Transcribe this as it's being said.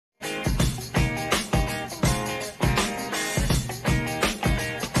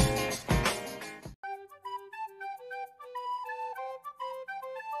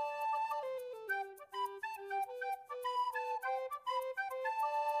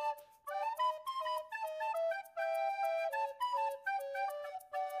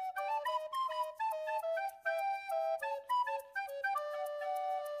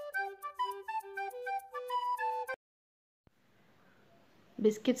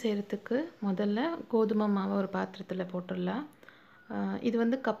Biscuit செய்கிறதுக்கு முதல்ல கோதுமை மாவை ஒரு பாத்திரத்தில் போட்டுடலாம். இது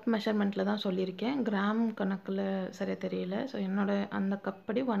வந்து கப் மெஷர்மெண்ட்டில் தான் சொல்லியிருக்கேன், கிராம் கணக்கில் சரியாக தெரியல. ஸோ அந்த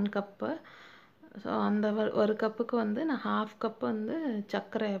கப்படி 1 கப்பு. ஸோ அந்த ஒரு கப்புக்கு வந்து நான் 1/2 கப்பு வந்து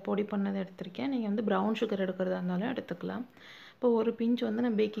சர்க்கரை பொடி பண்ணதை எடுத்திருக்கேன். நீங்கள் வந்து ப்ரௌன் சுகர் எடுக்கிறதா இருந்தாலும் எடுத்துக்கலாம். இப்போ ஒரு பிஞ்ச் வந்து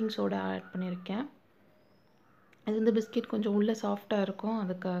நான் பேக்கிங் சோடா ஆட் பண்ணியிருக்கேன். இது வந்து பிஸ்கட் கொஞ்சம் உள்ளே சாஃப்டாக இருக்கும்,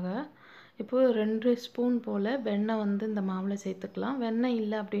 அதுக்காக. இப்போது 2 ஸ்பூன் போல் வெண்ணெய் வந்து இந்த மாவில் சேர்த்துக்கலாம். வெண்ணெய்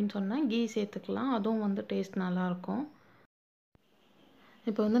இல்லை அப்படின்னு சொன்னால் கீ சேர்த்துக்கலாம், அதுவும் வந்து டேஸ்ட் நல்லாயிருக்கும்.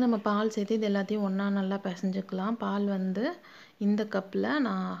 இப்போ வந்து நம்ம பால் சேர்த்து இது எல்லாத்தையும் ஒன்றா நல்லா பிசைஞ்சுக்கலாம். பால் வந்து இந்த கப்பில்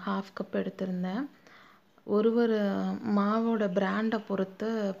நான் 1/2 கப் எடுத்திருந்தேன். ஒரு மாவோட பிராண்டை பொறுத்து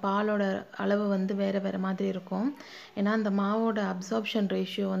பாலோட அளவு வந்து வேறு மாதிரி இருக்கும். ஏன்னா அந்த மாவோட அப்சார்ப்ஷன்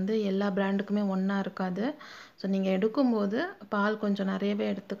ரேஷியோ வந்து எல்லா பிராண்டுக்குமே ஒன்றா இருக்காது. ஸோ நீங்கள் எடுக்கும்போது பால் கொஞ்சம் நிறையவே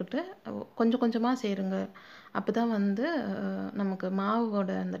எடுத்துக்கிட்டு கொஞ்சம் கொஞ்சமாக சேருங்க. அப்போ தான் வந்து நமக்கு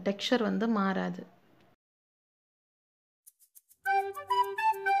மாவோட அந்த டெக்ஸ்சர் வந்து மாறாது.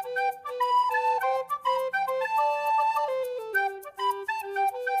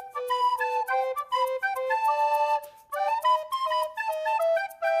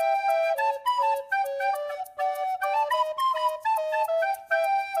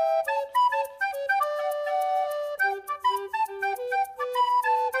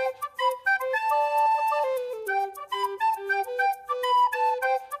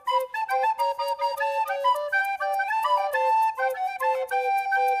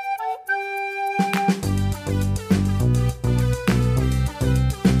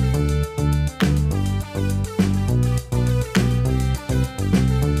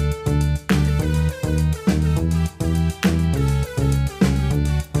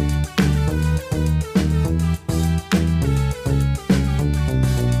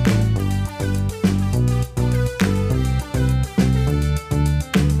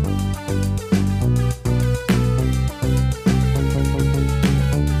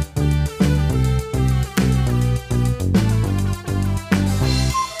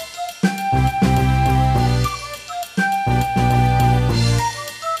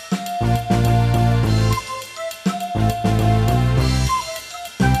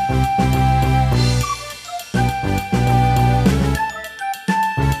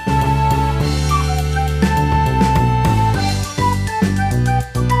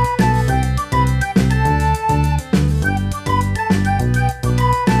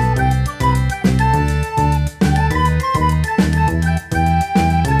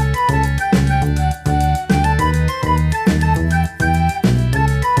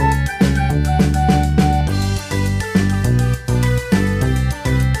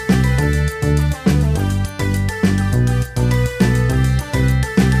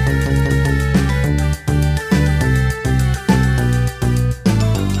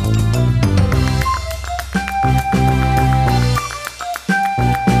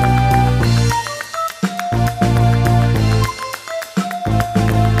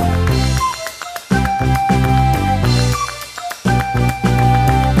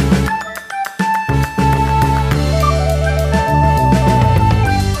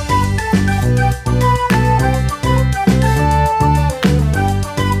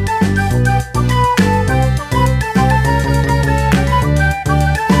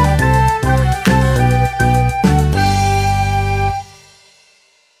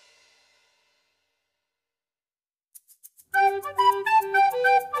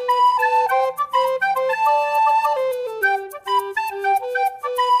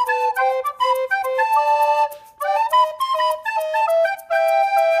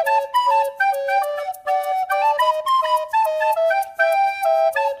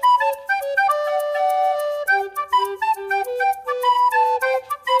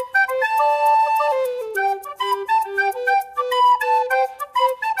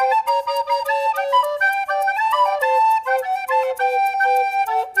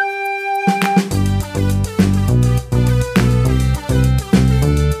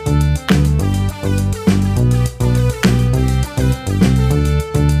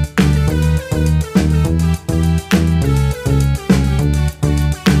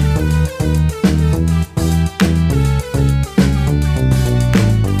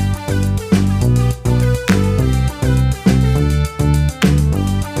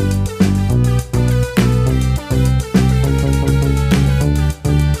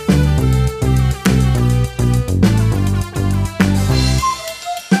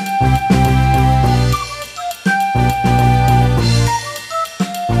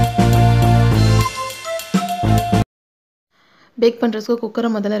 பேக் பண்ணுறதுக்கு குக்கரை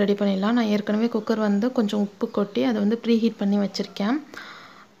முதல்ல ரெடி பண்ணிடலாம். நான் ஏற்கனவே குக்கர் வந்து கொஞ்சம் உப்பு கொட்டி அதை வந்து ப்ரீ ஹீட் பண்ணி வச்சுருக்கேன்.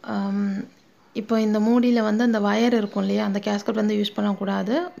 இப்போ இந்த மூடியில் வந்து அந்த வயர் இருக்கும் இல்லையா, அந்த கேஸ்கட் வந்து யூஸ்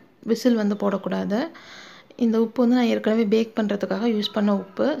பண்ணக்கூடாது, விசில் வந்து போடக்கூடாது. இந்த உப்பு வந்து நான் ஏற்கனவே பேக் பண்ணுறதுக்காக யூஸ் பண்ண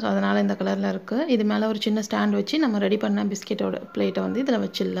உப்பு. ஸோ அதனால் இந்த கலரில் இருக்குது. இது மேலே ஒரு சின்ன ஸ்டாண்ட் வச்சு நம்ம ரெடி பண்ண பிஸ்கெட்டோட பிளேட்டை வந்து இதில்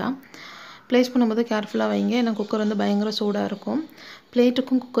வச்சிடலாம். ப்ளேஸ் பண்ணும்போது கேர்ஃபுல்லாக வைங்க, ஏன்னா குக்கர் வந்து பயங்கர சூடாக இருக்கும்.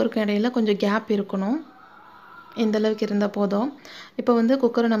 பிளேட்டுக்கும் குக்கருக்கும் இடையில கொஞ்சம் கேப் இருக்கணும். இந்த அளவுக்கு இருந்தால் போதும். இப்போ வந்து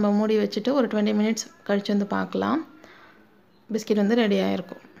குக்கரை நம்ம மூடி வச்சுட்டு ஒரு 20 மினிட்ஸ் கழித்து வந்து பார்க்கலாம். பிஸ்கெட் வந்து ரெடி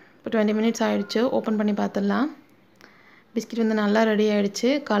ஆகிருக்கும். இப்போ 20 மினிட்ஸ் ஆகிடுச்சு. ஓப்பன் பண்ணி பார்த்துடலாம். பிஸ்கெட் வந்து நல்லா ரெடி ஆகிடுச்சு.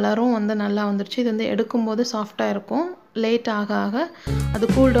 கலரும் வந்து நல்லா வந்துடுச்சு. இது வந்து எடுக்கும்போது சாஃப்டாக இருக்கும். லேட் ஆக ஆக அது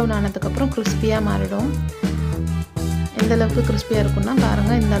கூல் டவுன் ஆனதுக்கப்புறம் கிறிஸ்பியாக மாறிடும். எந்த அளவுக்கு கிறிஸ்பியாக இருக்குன்னா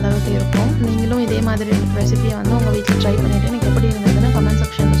பாருங்கள், இந்த அளவுக்கு இருக்கும். நீங்களும் இதே மாதிரி ரெசிபியை வந்து உங்கள் வீட்டில் ட்ரை பண்ணிவிட்டு எனக்கு எப்படி இருந்ததுன்னு கமெண்ட்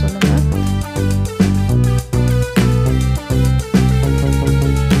செக்ஷனில் சொல்லுங்கள்.